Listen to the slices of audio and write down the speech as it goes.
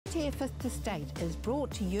Waatea Fifth Estate is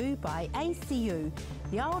brought to you by ACU,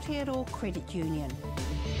 the Aotearoa Credit Union.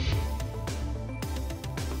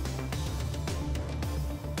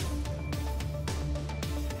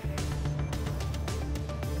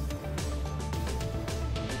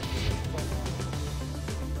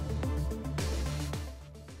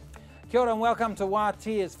 Kia ora and welcome to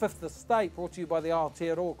Waatea's Fifth Estate, brought to you by the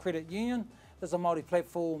Aotearoa Credit Union. This is a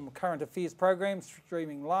multi-platform current affairs program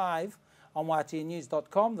streaming live on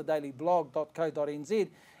waateanews.com, the dailyblog.co.nz,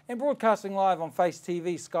 and broadcasting live on Face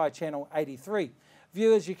TV, Sky Channel 83.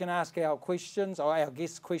 Viewers, you can ask our questions, or our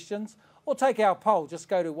guests questions, or take our poll. Just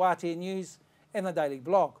go to Waatea News and the Daily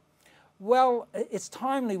Blog. Well, it's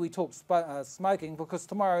timely we talk smoking because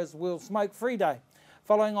tomorrow is World Smoke Free Day.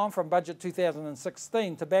 Following on from Budget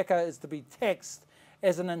 2016, tobacco is to be taxed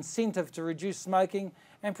as an incentive to reduce smoking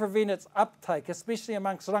and prevent its uptake, especially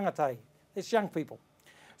amongst rangatei, that's young people.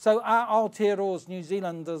 So are Aotearoa's New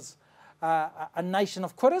Zealanders a nation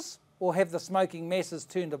of quitters, or have the smoking masses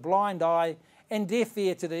turned a blind eye and deaf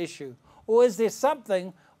ear to the issue? Or is there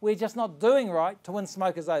something we're just not doing right to win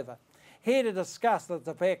smokers over? Here to discuss the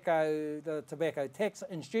tobacco tax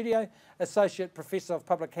in studio, Associate Professor of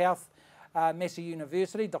Public Health, Massey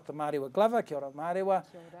University, Dr. Marewa Glover, kia ora Marewa,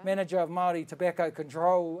 Manager of Maori Tobacco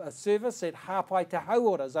Control Service at Hapai te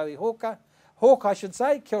Hauora, Zoe Hawke, I should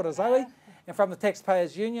say, kia ora Zoe, and from the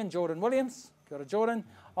Taxpayers Union, Jordan Williams, kia ora Jordan,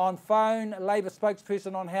 on phone, Labour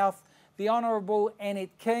spokesperson on health, the Honourable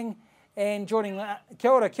Annette King, and joining, kia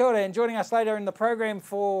ora, and joining us later in the program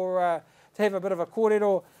for to have a bit of a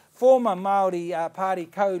kōrero, former Maori Party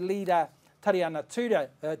co-leader Tariana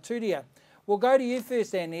Turia. We'll go to you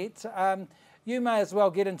first, Annette. You may as well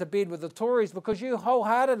get into bed with the Tories because you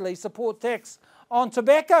wholeheartedly support tax on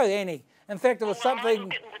tobacco, Annie. In fact, it was something... I'm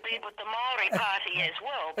getting to bed with the Maori Party as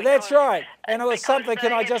well. That's right. And it was something,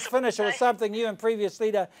 can I just finish? It was something you and previous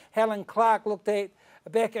leader Helen Clark looked at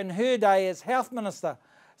back in her day as health minister.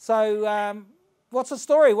 So what's the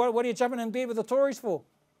story? What are you jumping in bed with the Tories for?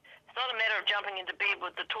 It's not a matter of jumping into bed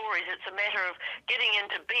with the Tories, it's a matter of getting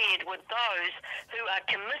into bed with those who are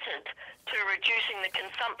committed to reducing the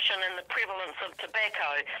consumption and the prevalence of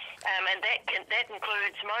tobacco. And that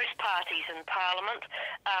includes most parties in Parliament.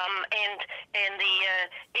 And the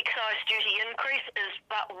excise duty increase is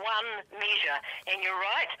but one measure. And you're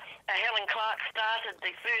right, Helen Clark started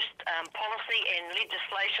the first policy and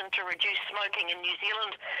legislation to reduce smoking in New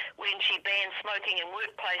Zealand when she banned smoking in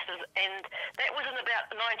workplaces, and that was in about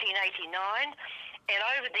 1989. And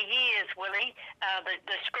over the years, Willie,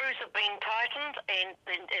 the screws have been tightened, and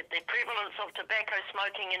the prevalence of tobacco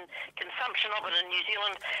smoking and consumption of it in New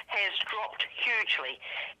Zealand has dropped hugely.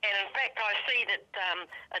 And in fact, I see that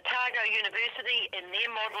Otago University in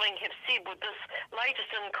their modelling have said with this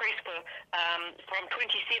latest increase from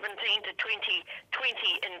 2017 to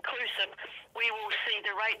 2020 inclusive, we will see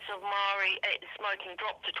the rates of Maori smoking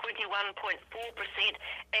drop to 21.4%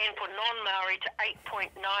 and for non-Maori to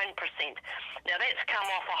 8.9%. Now that's come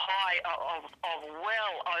off a high of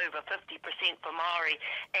well over 50% for Maori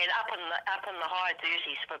and up in the high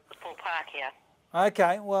 30s for Pākehā.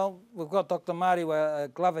 Okay, well, we've got Dr.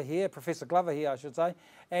 Marewa Glover here, Professor Glover here, I should say,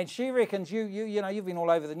 and she reckons you know you've been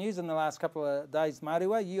all over the news in the last couple of days,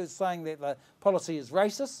 Marewa. You're saying that the policy is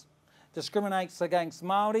racist, discriminates against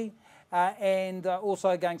Maori, and also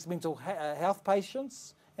against mental health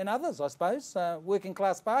patients and others, I suppose, working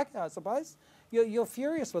class Pākehā, I suppose. You're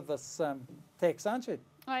furious with this tax, aren't you?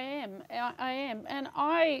 I am, and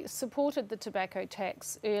I supported the tobacco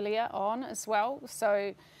tax earlier on as well.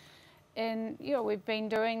 So, we've been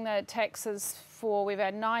doing the taxes we've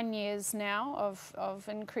had 9 years now of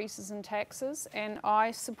increases in taxes, and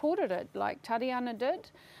I supported it like Tariana did.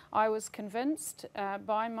 I was convinced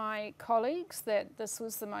by my colleagues that this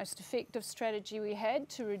was the most effective strategy we had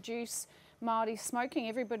to reduce Maori smoking.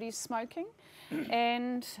 Everybody's smoking,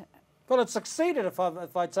 and well, it succeeded if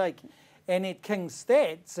I take Annette King's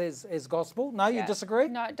stats as gospel. No, you disagree?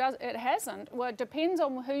 No, it hasn't. Well, it depends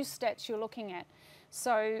on whose stats you're looking at.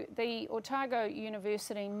 So the Otago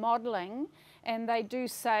University modelling, and they do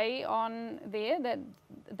say on there that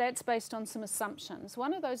that's based on some assumptions.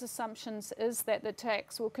 One of those assumptions is that the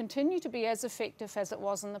tax will continue to be as effective as it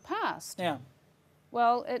was in the past. Yeah.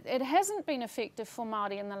 Well, it hasn't been effective for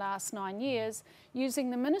Māori in the last 9 years, using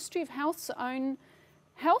the Ministry of Health's own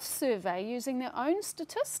health survey, using their own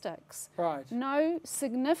statistics. Right. No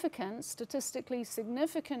statistically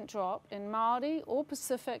significant drop in Māori or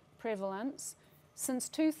Pacific prevalence since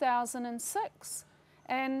 2006.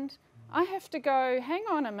 And I have to go, hang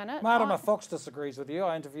on a minute. Marama Fox disagrees with you.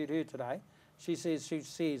 I interviewed her today. She says,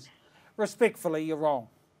 respectfully, you're wrong.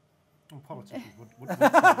 Well, politicians would say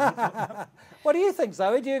that. What do you think,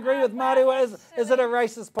 Zoe? Do you agree with Marewa? Is it a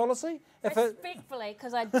racist policy? Respectfully,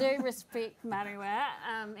 because I do respect Marewa,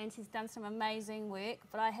 and she's done some amazing work,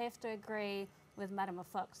 but I have to agree with Marama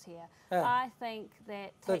Fox here. Yeah. I think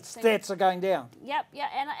that The stats are going down. Yep, yeah,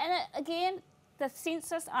 and again, the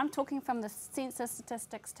census, I'm talking from the census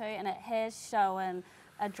statistics too, and it has shown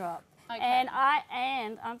a drop. Okay.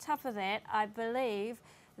 And on top of that, I believe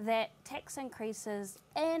that tax increases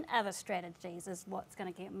and other strategies is what's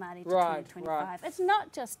going to get Māori to 2025. Right. It's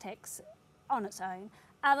not just tax on its own.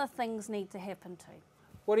 Other things need to happen too.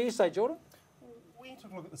 What do you say, Jordan? We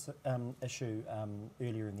took a look at this issue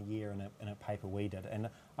earlier in the year in a paper we did, and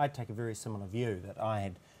I'd take a very similar view that I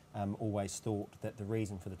had always thought that the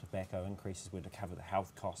reason for the tobacco increases were to cover the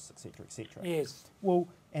health costs, etc., etc. Yes. Well,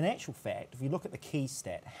 in actual fact, if you look at the key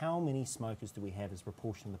stat, how many smokers do we have as a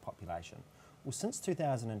proportion of the population? Well, since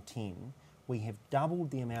 2010, we have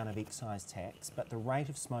doubled the amount of excise tax, but the rate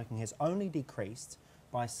of smoking has only decreased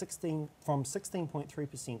by from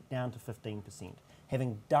 16.3% down to 15%,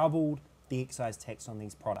 having doubled the excise tax on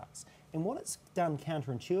these products. And what it's done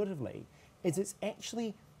counterintuitively is it's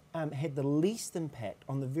actually had the least impact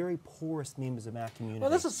on the very poorest members of our community. Well,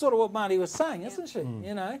 this is sort of what Marty was saying, isn't she?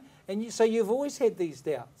 You know, and so you've always had these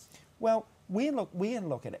doubts. Well, we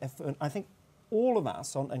look at it. I think all of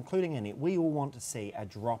us, including Annette, we all want to see a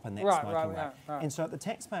drop in that smoking rate. Right. And so at the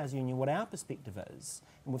Taxpayers Union, what our perspective is,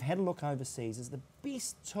 and we've had a look overseas, is the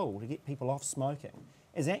best tool to get people off smoking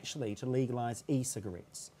is actually to legalise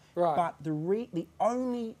e-cigarettes. Right. But the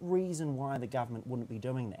only reason why the government wouldn't be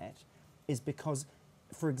doing that is because,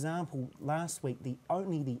 for example, last week,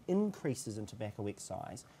 only the increases in tobacco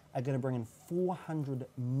excise are going to bring in $400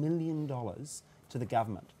 million to the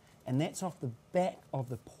government. And that's off the back of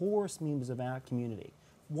the poorest members of our community.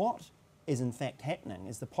 What is in fact happening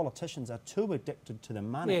is the politicians are too addicted to the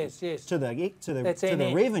money, to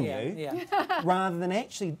the revenue, rather than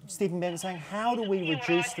actually stepping back and saying, how do we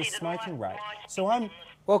reduce the smoking rate? So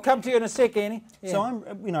We'll come to you in a sec, Annie. Yeah. So I'm,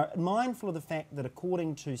 mindful of the fact that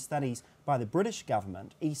according to studies by the British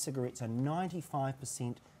government, e-cigarettes are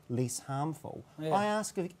 95% less harmful. Yeah. I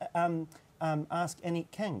ask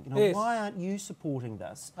Annette King, why aren't you supporting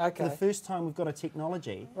this? Okay. For the first time we've got a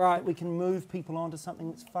technology that we can move people onto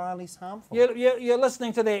something that's far less harmful. You're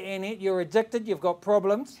listening to that, Annette. You're addicted, you've got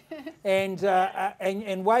problems, and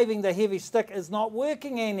waving the heavy stick is not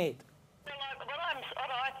working, Annette. What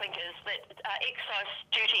I think is that excise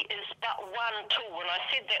duty is but one tool, and I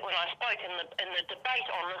said that when I spoke in the debate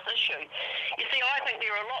on this issue. You see, I think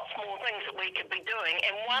there are lots more things that we could be doing,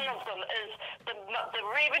 and one of them is the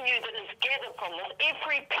revenue that is gathered from this.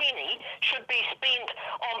 Every penny should be spent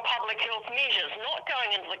on public health measures, not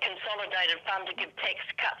going into the consolidated fund to give tax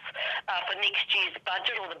cuts for next year's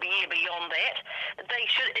budget or the year beyond that.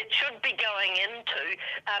 It should be going into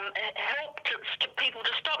help to people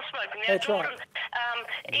to stop smoking. Now, That's Jordan,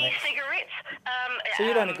 right. E-cigarettes. So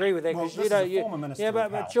you don't agree with that? Well, this is a former Minister of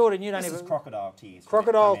but Health. Jordan, you don't This even... is crocodile tears.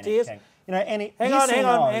 Crocodile tears? Annette,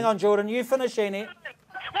 Hang on, Jordan. You finish, Annette.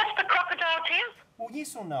 What's the crocodile tears? Well,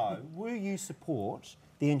 yes or no, will you support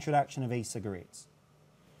the introduction of e-cigarettes?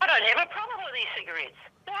 I don't have a problem with e-cigarettes.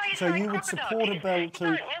 Why are you So saying you would crocodile support a tears? bill You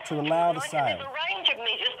don't listen to me. allow the Like, sale? There's a range of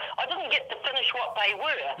measures. I didn't get to finish what they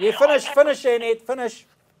were. You finish, Annette, finish.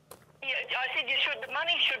 I said the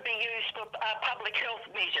money should be used for public health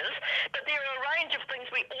measures, but there are a range of things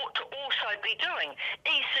we ought to also be doing.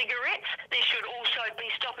 E-cigarettes, there should also be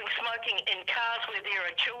stopping smoking in cars where there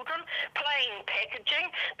are children, plain packaging,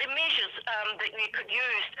 the measures that you could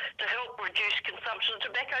use to help reduce consumption of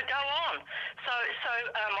tobacco go on. So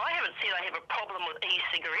I haven't said I have a problem with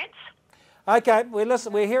e-cigarettes. Okay,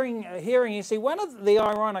 we're hearing you. See, one of the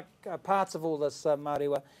ironic parts of all this,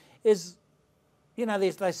 Marewa, is,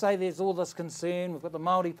 they say there's all this concern. We've got the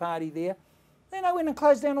Maori Party there. Then they went and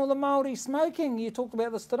closed down all the Maori smoking. You talked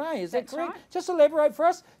about this today. Is that correct? Right. Just elaborate for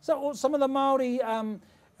us. So some of the Maori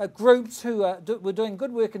groups who were doing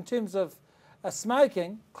good work in terms of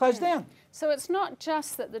smoking closed down. So it's not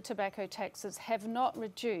just that the tobacco taxes have not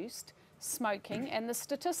reduced smoking, and the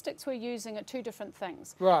statistics we're using are two different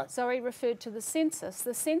things. Right. So he referred to the census.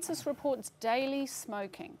 The census reports daily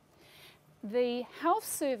smoking. The health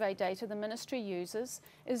survey data the ministry uses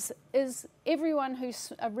is everyone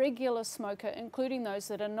who's a regular smoker, including those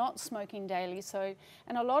that are not smoking daily. So,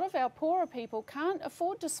 and a lot of our poorer people can't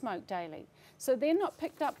afford to smoke daily. So they're not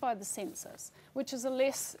picked up by the census, which is a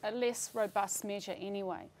less robust measure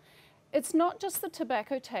anyway. It's not just the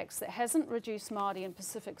tobacco tax that hasn't reduced Māori and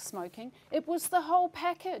Pacific smoking, it was the whole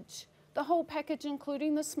package. The whole package,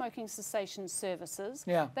 including the smoking cessation services.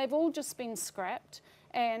 Yeah. They've all just been scrapped.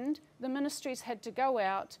 and the ministries had to go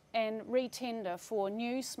out and re-tender for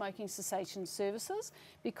new smoking cessation services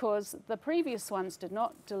because the previous ones did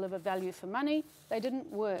not deliver value for money. They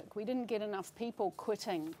didn't work. We didn't get enough people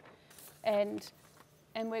quitting, and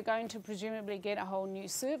we're going to presumably get a whole new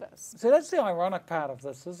service. So that's the ironic part of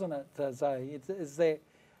this, isn't it, Zoe? Is that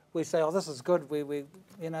we say, oh, this is good, we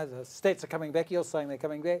you know, the stats are coming back, you're saying they're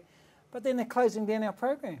coming back, but then they're closing down our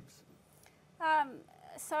programs.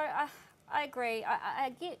 So I agree.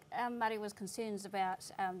 I get Marewa's concerns about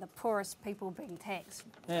the poorest people being taxed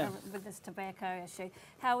with this tobacco issue.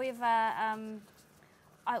 However,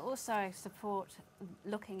 I also support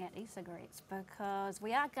looking at e-cigarettes because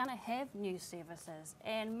we are going to have new services,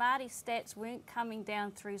 and Māori stats weren't coming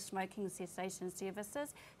down through smoking cessation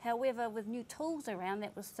services. However, with new tools around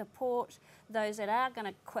that will support those that are going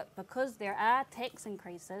to quit because there are tax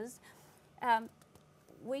increases,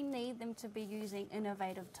 we need them to be using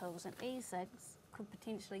innovative tools, and e-cigs could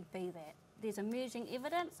potentially be that. There's emerging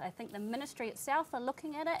evidence. I think the ministry itself are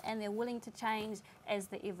looking at it and they're willing to change as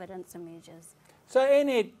the evidence emerges. So,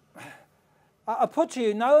 Annette, I put to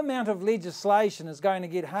you, no amount of legislation is going to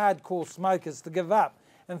get hardcore smokers to give up.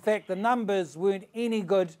 In fact, the numbers weren't any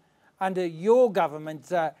good under your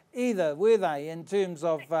government either, were they, in terms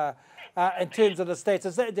of the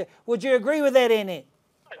stats? Would you agree with that, Annette?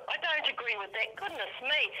 I don't agree with that. Goodness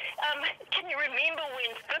me. Can you remember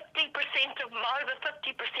when over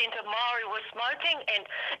 50% of Maori were smoking and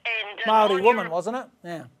Maori woman, wasn't it?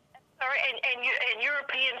 Yeah. Sorry, and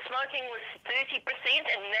European smoking was 30%,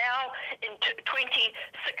 and now in 2016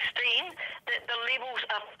 the levels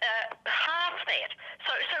are half that.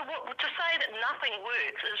 So to say that nothing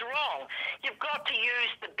works is wrong. You've got to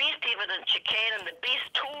use the best evidence you can and the best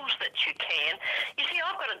tools that you can. You see,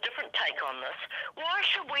 I've got a different take on this. Why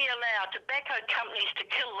should we allow tobacco companies to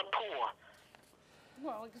kill the poor?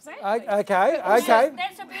 Well, exactly. Okay.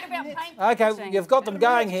 That's a bit about plain packaging. Okay, you've got them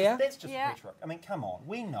going here. That's just rhetoric. I mean, come on.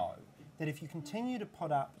 We know that if you continue to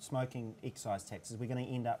put up smoking excise taxes, we're going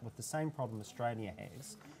to end up with the same problem Australia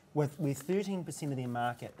has, where 13% of their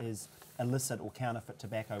market is illicit or counterfeit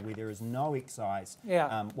tobacco, where there is no excise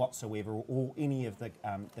whatsoever, or any of the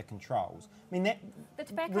controls. I mean, the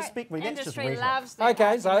tobacco respectfully, that's just industry rhetoric. loves that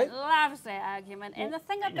argument. Loves that argument. And the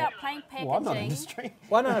thing about plain packaging... Well, I'm not industry.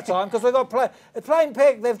 One at a time, because we've got plain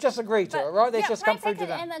pack, they've just agreed to it, right? That's just come through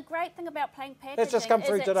today. And the great thing about plain packaging that's just come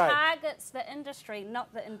through is today. It targets the industry,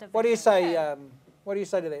 not the individual. What do you say? What do you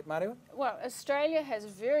say to that, Marewa? Well, Australia has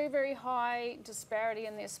very, very high disparity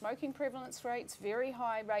in their smoking prevalence rates, very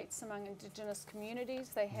high rates among Indigenous communities.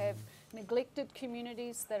 They have neglected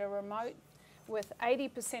communities that are remote, with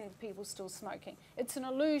 80% of people still smoking. It's an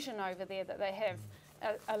illusion over there that they have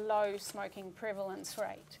a low smoking prevalence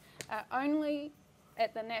rate, only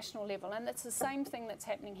at the national level. And it's the same thing that's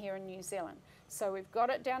happening here in New Zealand. So we've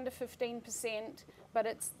got it down to 15%, but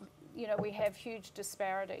it's, you know, we have huge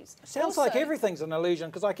disparities. Sounds also, like everything's an illusion,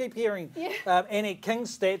 because I keep hearing Annette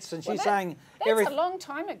King's stats, and she's saying that's a long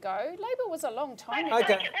time ago. Labor was a long time ago.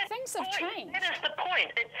 Okay. Things have changed. That is the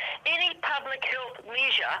point. Any public health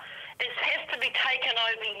measure has to be taken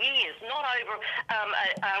over years, not over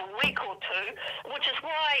a week or two, which is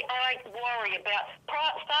why I worry about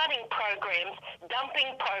starting programs,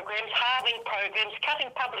 dumping programs, halving programs, cutting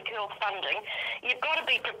public health funding. You've got to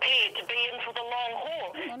be prepared to be in for the long haul.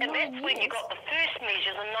 And that's when you got the first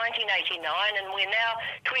measures in 1989, and we're now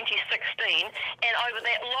 2016. And over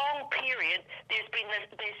that long period, there's been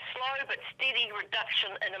this slow but steady reduction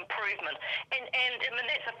and improvement. And I mean,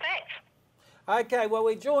 that's a fact. Okay, well,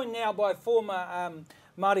 we're joined now by former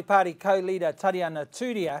Māori Party co-leader Tariana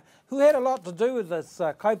Turia, who had a lot to do with this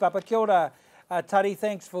kaupapa. Kia ora, Tari,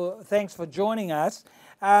 thanks for joining us.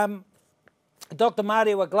 Dr.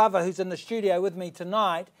 Marewa Glover, who's in the studio with me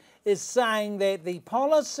tonight, is saying that the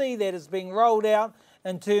policy that is being rolled out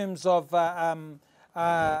in terms of the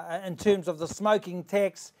smoking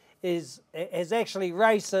tax is actually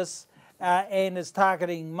racist and is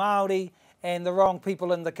targeting Māori and the wrong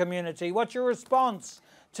people in the community. What's your response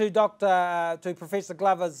to Professor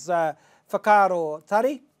Glover's whakaaro,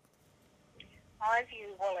 Tari? My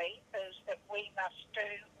view, Willie, is that we must do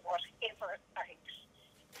whatever it takes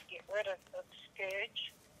to get rid of the scourge.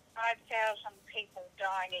 5,000 people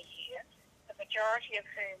dying a year, the majority of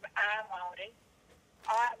whom are Māori.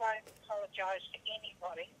 I won't apologise to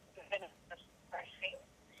anybody within this process,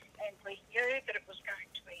 and we knew that it was going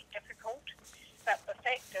to be difficult. But the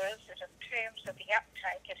fact is that in terms of the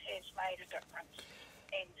uptake, it has made a difference.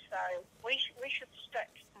 And so we should stick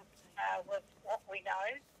with what we know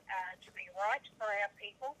to be right for our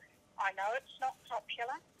people. I know it's not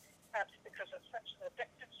popular, but because it's such an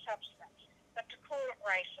addictive substance, But to call it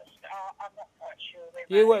racist, I'm not quite sure where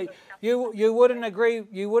you wouldn't agree.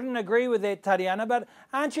 You wouldn't agree with that, Tariana. But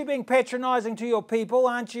aren't you being patronising to your people?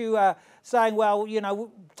 Aren't you saying, well, you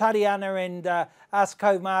know, Tariana and us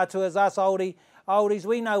kaumātuas, us oldies,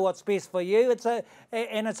 we know what's best for you. It's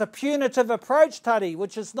a punitive approach, Tari,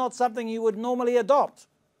 which is not something you would normally adopt.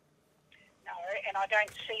 No, and I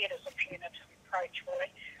don't see it as a punitive approach,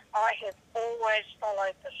 Willie. I have always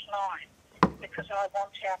followed this line because I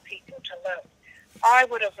want our people to live. I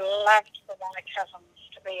would have loved for my cousins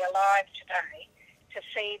to be alive today to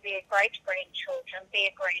see their great-grandchildren,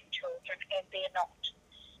 their grandchildren, and they're not.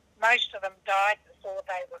 Most of them died before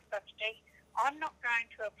they were 50. I'm not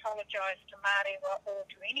going to apologise to Marewa or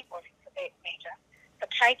to anybody for that matter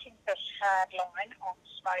for taking this hard line on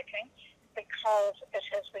smoking because it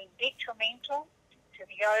has been detrimental to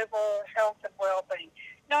the overall health and well-being,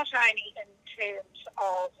 not only in terms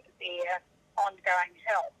of their ongoing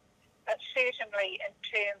health, but certainly in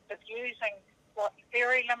terms of using what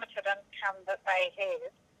very limited income that they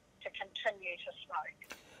have to continue to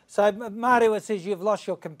smoke. So Marewa says you've lost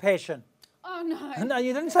your compassion. Oh, no. No,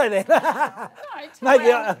 you didn't say that. No, Maybe,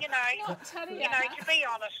 well, you know, to be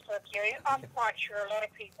honest with you, I'm quite sure a lot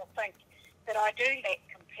of people think that I do lack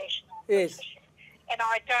compassion on this issue. And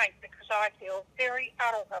I don't, because I feel very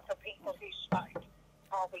aroha for people who smoke.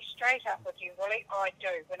 I'll be straight up with you, Willie, I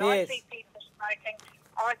do. When I see people smoking,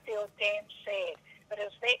 I feel damn sad. But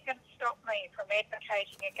is that going to stop me from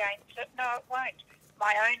advocating against it? No, it won't.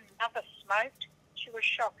 My own mother smoked. She was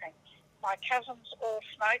shocking. My cousins all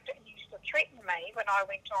smoked and used to threaten me when I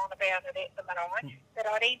went on about it at the Marae that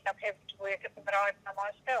I'd end up having to work at the Marae by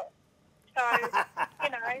myself. So,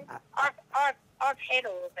 you know, I've had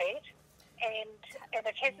all of that. And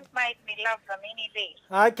it hasn't made me love them any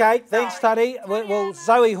less. Okay, thanks, Tari. Well,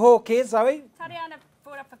 Zoe Hawke here, Zoe. Tariana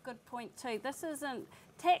brought up a good point too.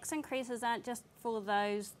 Tax increases aren't just for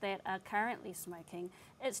those that are currently smoking,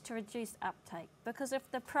 it's to reduce uptake. Because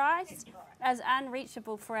if the price is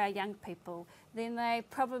unreachable for our young people, then they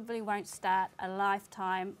probably won't start a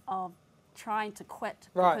lifetime of trying to quit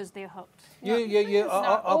because they're hooked.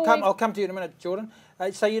 I'll come to you in a minute, Jordan.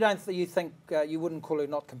 So you think you wouldn't call her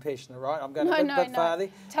not compassionate, right? I'm going a bit farther.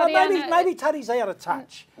 Maybe Tari's out of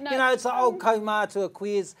touch. No, you know, it's the old kaumātua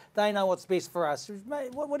queers. They know what's best for us.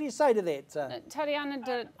 What do you say to that? Tariana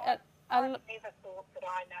did. I've never thought that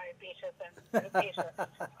I know better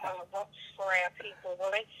what's for our people,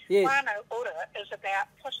 Willie. Yes. Hauora is about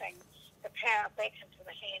putting the power back into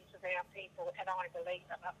the hands of our people, and I believe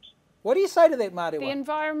in it. What do you say to that, Marewa? The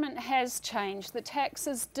environment has changed. The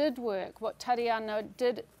taxes did work. What Tariana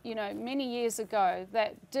did, you know, many years ago,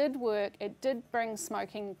 that did work. It did bring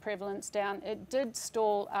smoking prevalence down. It did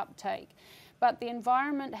stall uptake. But the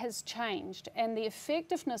environment has changed, and the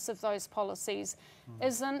effectiveness of those policies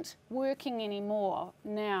isn't working anymore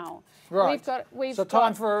now. Right. So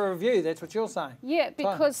time for a review, that's what you're saying. Yeah,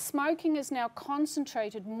 because smoking is now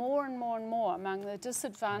concentrated more and more and more among the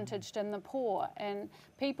disadvantaged and the poor and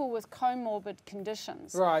people with comorbid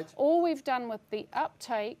conditions. Right. All we've done with the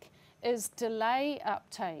uptake is delay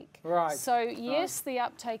uptake. Right. So yes, the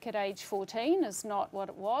uptake at age 14 is not what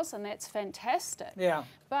it was, and that's fantastic. Yeah.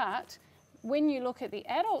 But when you look at the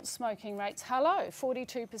adult smoking rates,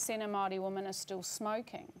 42% of Māori women are still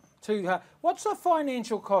smoking. What's the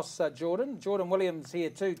financial cost, Jordan? Jordan Williams here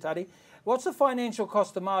too, Tari. What's the financial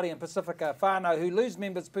cost to Māori and Pacifica whānau who lose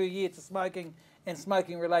members per year to smoking and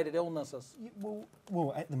smoking-related illnesses?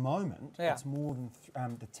 Well, at the moment, it's more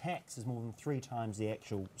than the tax is more than 3 times the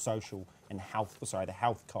actual social and the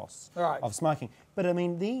health costs of smoking. But I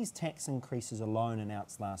mean, these tax increases alone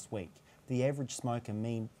announced last week, the average smoker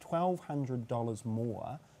mean $1,200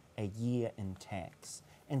 more a year in tax.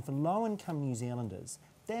 And for low-income New Zealanders,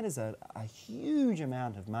 that is a huge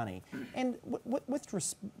amount of money. And with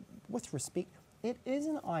respect, it is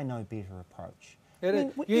an I know better approach.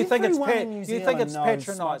 You think it's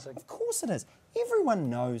patronising? Of course it is. Everyone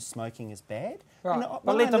knows smoking is bad. Right.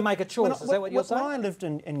 But let them make a choice. Is that what you're saying? When I lived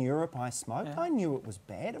in Europe, I smoked. Yeah. I knew it was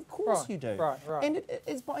bad. Of course you do. Right. And it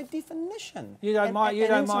is by definition. You don't mind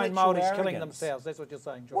Māoris killing themselves. That's what you're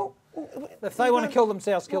saying, John. Well, if they want to kill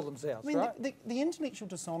themselves, kill themselves. I mean, right? The intellectual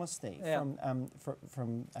dishonesty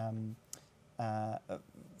from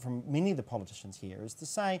many of the politicians here is to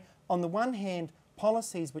say, on the one hand,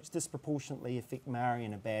 policies which disproportionately affect Maori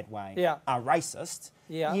in a bad way are racist.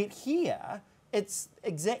 Yeah. Yet here, it's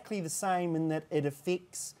exactly the same in that it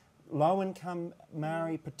affects low-income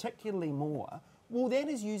Maori particularly more. Well, that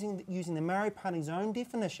is using the Maori Party's own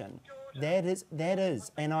definition. That is,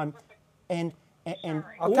 and I'll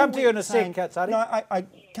come to you in a second, Katsari. No, I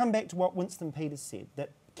come back to what Winston Peters said,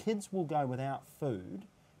 that kids will go without food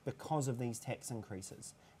because of these tax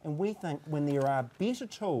increases. And we think when there are better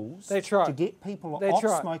tools That's right. to get people That's off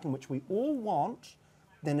right. smoking, which we all want,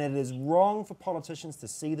 then it is wrong for politicians to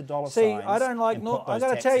see the dollar See, signs. I don't like. and put I those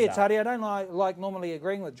got to tell you, taxes up. Tari, I don't like normally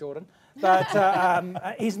agreeing with Jordan, but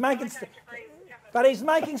he's making. But he's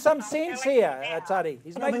making some sense here, Tari.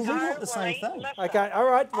 He's I mean, making we some. want the same thing. Listen, Okay, all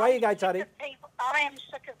right. Away you go, I'm sick Tari. of people- I am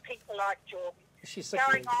sick of people like Jordan She's sick of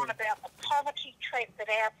going it, on too. about the poverty trap that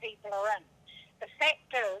our people are in. The fact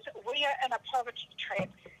is, we are in a poverty trap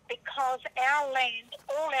because our land,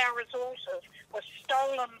 all our resources were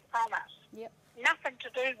stolen from us. Yep. Nothing to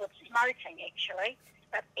do with smoking, actually,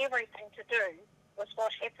 but everything to do with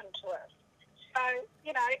what happened to us. So,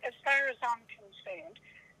 you know, as far as I'm concerned,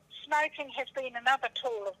 smoking has been another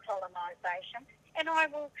tool of colonisation, and I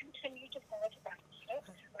will continue to fight against it,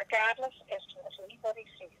 regardless as to what anybody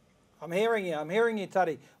says. I'm hearing you,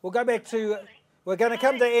 Tari. We'll go back to. We're going to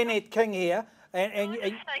come to Annette King here, and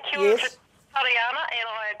Thank you, yes. Tariana, and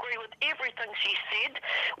I agree with everything she said.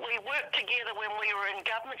 We worked together when we were in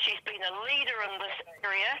government. She's been a leader in this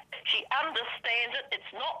area. She understands it.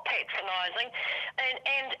 It's not patronising.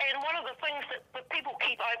 And one of the things that people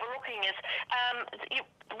keep overlooking is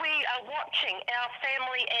we are watching our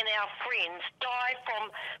family and our friends die from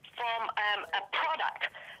a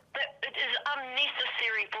product that it is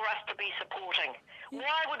unnecessary for us to be supporting.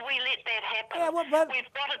 Why would we let that happen? Yeah, well, but-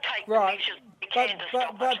 We've got to take Right, the measures we can to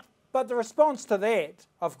stop it. but the response to that,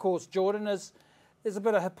 of course, Jordan, is a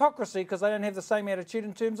bit of hypocrisy because they don't have the same attitude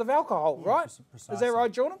in terms of alcohol, right? Precisely. Is that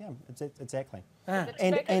right, Jordan? Yeah, exactly. The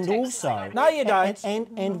And tobacco tax also, is No, you don't.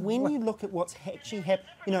 And when you look at what's actually happened,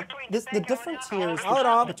 you know, the difference here is Hold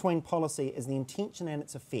on. between policy is the intention and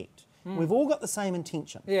its effect. We've all got the same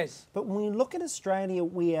intention. Yes. But when you look at Australia,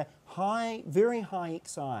 where very high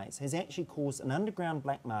excise has actually caused an underground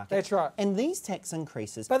black market. That's right. And these tax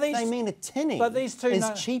increases, But these- they mean a tinny but these two is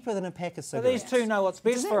know- cheaper than a pack of But cigarettes. these two know what's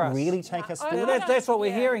best Does for that us. really take us I forward? That's don't- what we're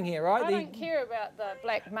yeah. hearing here, right? I don't care about the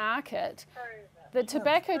black market. The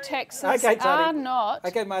tobacco taxes Okay, Tari. are not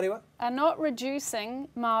Marewa. reducing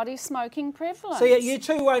Maori smoking prevalence. So you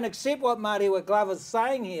two won't accept what Marewa Glover's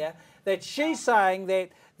saying here, that she's saying that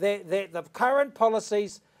the current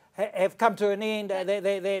policies have come to an end.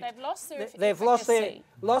 They've lost their They've efficacy.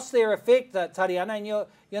 lost their effect, Tariana, and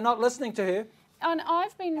you're not listening to her. And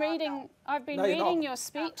I've been reading No, you're reading not. your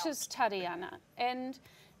speeches, Tariana, and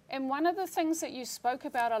one of the things that you spoke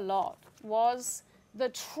about a lot was the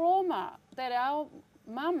trauma that our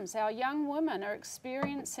mums, our young women, are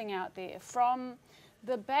experiencing out there from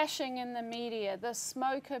the bashing in the media, the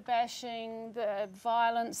smoker bashing, the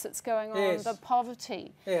violence that's going on, Yes. the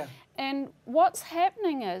poverty. Yeah. And what's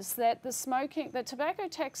happening is that the tobacco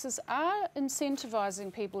taxes are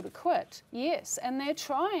incentivising people to quit, yes, and they're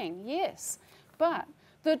trying, yes, but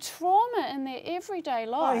the trauma in their everyday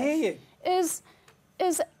life I hear you.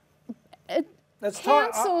 it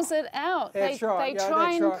cancels it out. That's They right.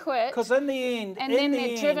 try and quit, Because in the end, and then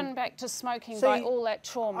they're driven back to smoking by See, all that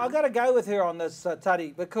trauma. I've got to go with her on this,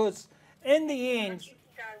 Tari, because in the end,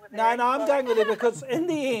 no, I'm going with her because in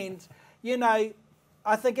the end, you know,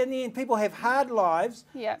 I think in the end people have hard lives.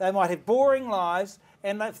 Yeah. They might have boring lives,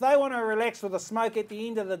 and if they want to relax with a smoke at the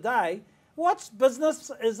end of the day, what business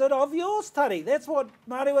is it of yours, Tari? That's what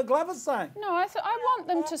Marewa Glover's saying. No, I want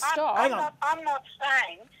them to stop. Hang on. I'm not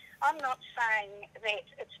saying that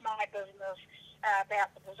it's my business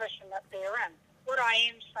about the position that they're in. What I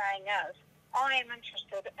am saying is I am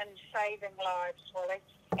interested in saving lives, Willie,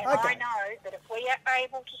 and Okay. I know that if we are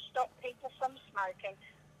able to stop people from smoking,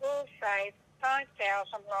 we'll save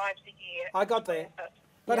 5,000 lives a year. I got that. Worth it.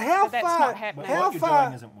 But Yeah, how but that's far? not happening. But How what you're far?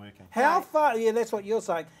 doing isn't working. How No. far? Yeah, that's what you're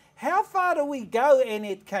saying. How far do we go,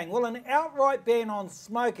 Annette King? Will an outright ban on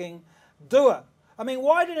smoking do it? I mean,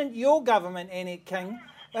 why didn't your government, Annette King?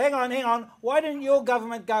 Hang on. Why didn't your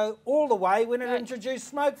government go all the way when it No. introduced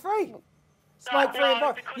smoke-free? No, Smoke-free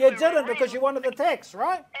environment. because You we were didn't because you really- wanted the tax,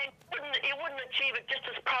 right? And it wouldn't achieve it just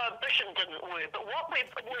as prohibition didn't work. But what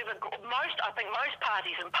I think most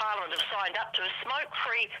parties in Parliament have signed up to is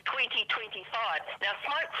smoke-free 2025. Now,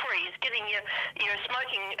 smoke-free is getting your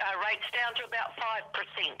smoking rates down to about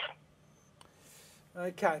 5%.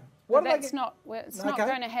 Okay. But do they that's get- not Okay.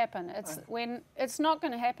 going to happen. It's not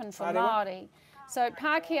going to happen for Marewa? Māori. So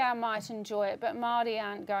Pākehā might enjoy it, but Māori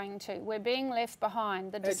aren't going to. We're being left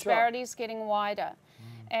behind. The That's right. disparity's getting wider,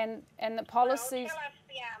 and the Well, policies. tell us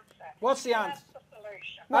the answer. What's the Tell answer? us the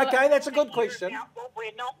solution. Okay, that's a good question. About what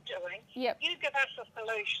we're not doing. Yep. You give us a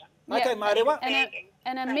solution. Okay, Marewa.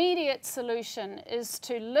 An immediate solution is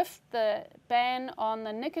to lift the ban on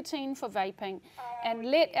the nicotine for vaping and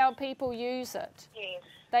let our people use it. Yes.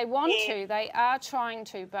 They want to, they are trying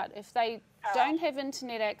to, but if they don't have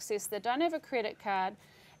internet access, they don't have a credit card,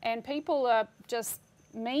 and people are just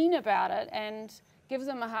mean about it and give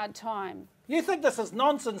them a hard time. You think this is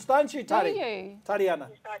nonsense, don't you, Tari? Do you? Tariana.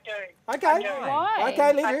 Yes, I do. Okay. I do. Why?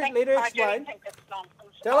 Okay, let her I explain. do think it's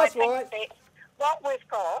nonsense. Tell us I think why. that what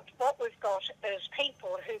we've got is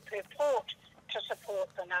people who purport to support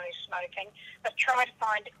the no smoking, but try to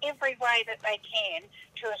find every way that they can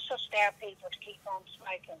to assist our people to keep on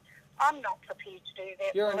smoking. I'm not prepared to do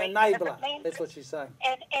that. You're an enabler, that's what she's saying.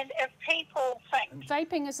 And if people think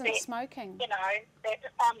Vaping isn't that, smoking. you know, that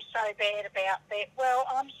I'm so bad about that, well,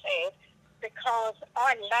 I'm sad because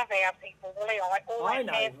I love our people, Willie. I always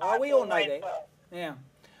have. Oh, we all know always that. will. Yeah.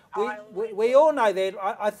 We all know that.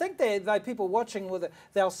 I think that people watching,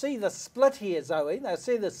 they'll see the split here, Zoe. They'll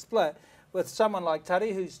see the split with someone like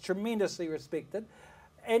Tari, who's tremendously respected.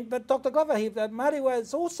 But Dr. Glover here, Marewa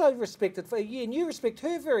is also respected for you, and you respect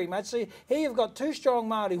her very much. So here you've got two strong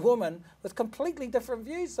Māori women with completely different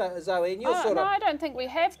views, Zoe, and you're sort of... No, I don't think we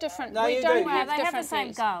have different... No, we you don't do. have They different have the same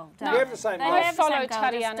views. goal. You have the same goal. I follow Just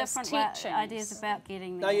Tariana's different teachings. ideas about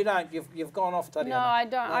getting there. No, you don't. You've gone off, Tariana. No, I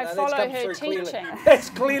don't. I that's follow come her through clearly. teaching. That's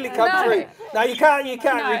clearly come No. through. No, you can't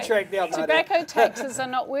No, retract now, Marewa. tobacco taxes are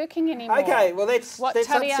not working anymore. Okay, well that's what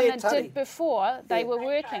upset Tariana Tari. did before, they were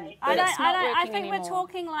working. I It's not I working think anymore. we're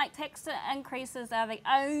talking like tax increases are the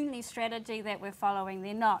only strategy that we're following.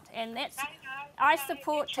 They're not, and that's. I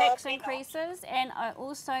support tax increases, and I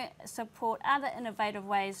also support other innovative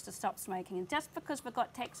ways to stop smoking. And just because we've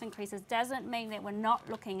got tax increases doesn't mean that we're not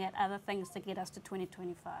looking at other things to get us to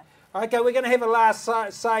 2025. Okay, we're going to have a last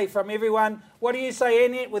say from everyone. What do you say,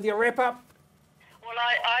 Annette, with your wrap-up? Well,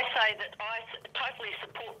 I say that I totally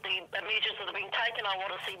support the measures that have been taken. I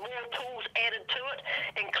want to see more tools added to it,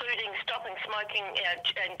 including stopping smoking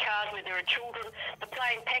in cars where there are children, the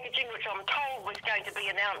plain packaging, which I'm told was going to be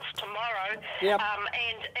announced tomorrow,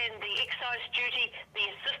 and the excise duty, the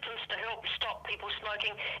assistance to help stop people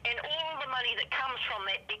smoking, and all of the money that comes from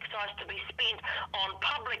that excise to be spent on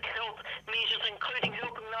public health measures, including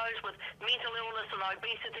helping those with mental illness and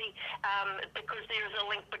obesity, because there is a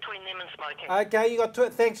link between them and smoking. Okay, you got to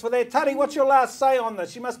it. Thanks for that. Tari, what's your last say on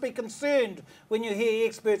this? You must be concerned when you hear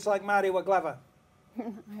experts like Marewa Glover.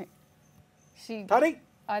 Tari?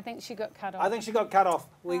 I think she got cut off. I think she got cut off.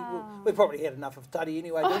 We probably had enough of Tari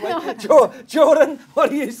anyway, didn't we? Jordan, what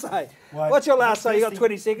do you say? Well, what's your last say? You got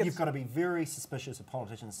 20 seconds. You've got to be very suspicious of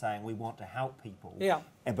politicians saying we want to help people, Yeah.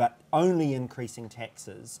 but only increasing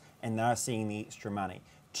taxes, and they're seeing the extra money.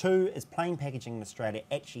 Two is plain packaging in Australia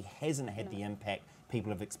actually hasn't had the impact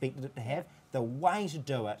people have expected it to have. The way to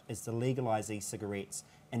do it is to legalise e-cigarettes.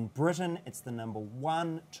 In Britain, it's the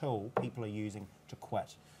 #1 tool people are using to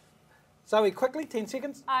quit. Zoe, quickly, 10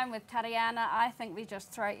 seconds. I'm with Tariana. I think we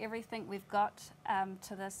just throw everything we've got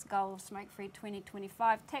to this goal of smoke-free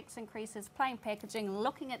 2025. Tax increases, plain packaging,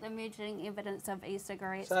 looking at the emerging evidence of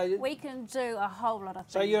e-cigarettes. So we can do a whole lot of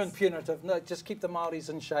things. So you're in punitive. No, just keep the Māoris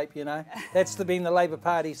in shape, you know. That's been the Labour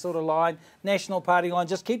Party sort of line, National Party line.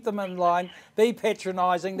 Just keep them in line. Be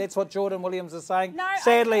patronising. That's what Jordan Williams is saying. No,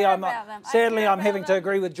 sadly, I care about them. I'm having to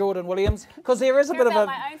agree with Jordan Williams because there is a bit of a.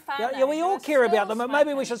 my own fun, Yeah, we though. all They're care about still them, but maybe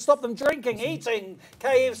we smoking. should stop them drinking, eating,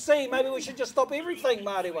 KFC. Maybe we should just stop everything,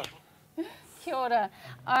 Marewa. Kia ora.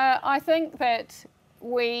 I think that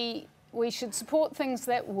we should support things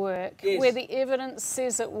that work, Yes. where the evidence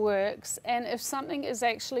says it works, and if something is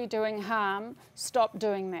actually doing harm, stop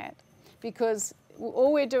doing that. Because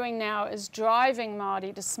all we're doing now is driving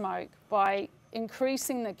Māori to smoke by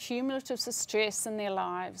increasing the cumulative stress in their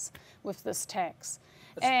lives with this tax.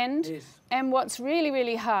 Yes. And what's really,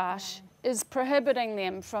 really harsh is prohibiting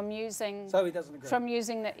them from using Zoe doesn't agree.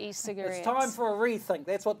 the e-cigarettes. It's time for a rethink.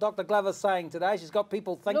 That's what Dr. Glover's saying today. She's got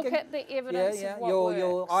people thinking. Look at the evidence of what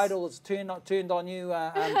Your works. idol has turned on you,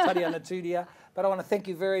 Tariana Turia. But I want to thank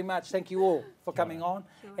you very much. Thank you all for coming on.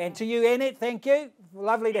 And to you, Annette, thank you.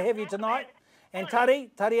 Lovely to have you tonight. And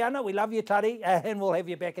Tariana, we love you, Tari, and we'll have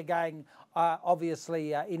you back again,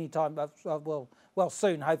 obviously, anytime, well,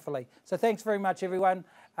 soon, hopefully. So thanks very much, everyone.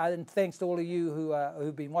 And thanks to all of you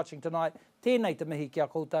who've been watching tonight. Tēnei te mihi kia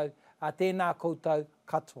koutou, tēnā koutou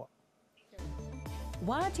katoa.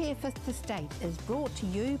 Waatea Fifth Estate is brought to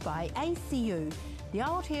you by ACU, the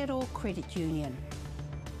Aotearoa Credit Union.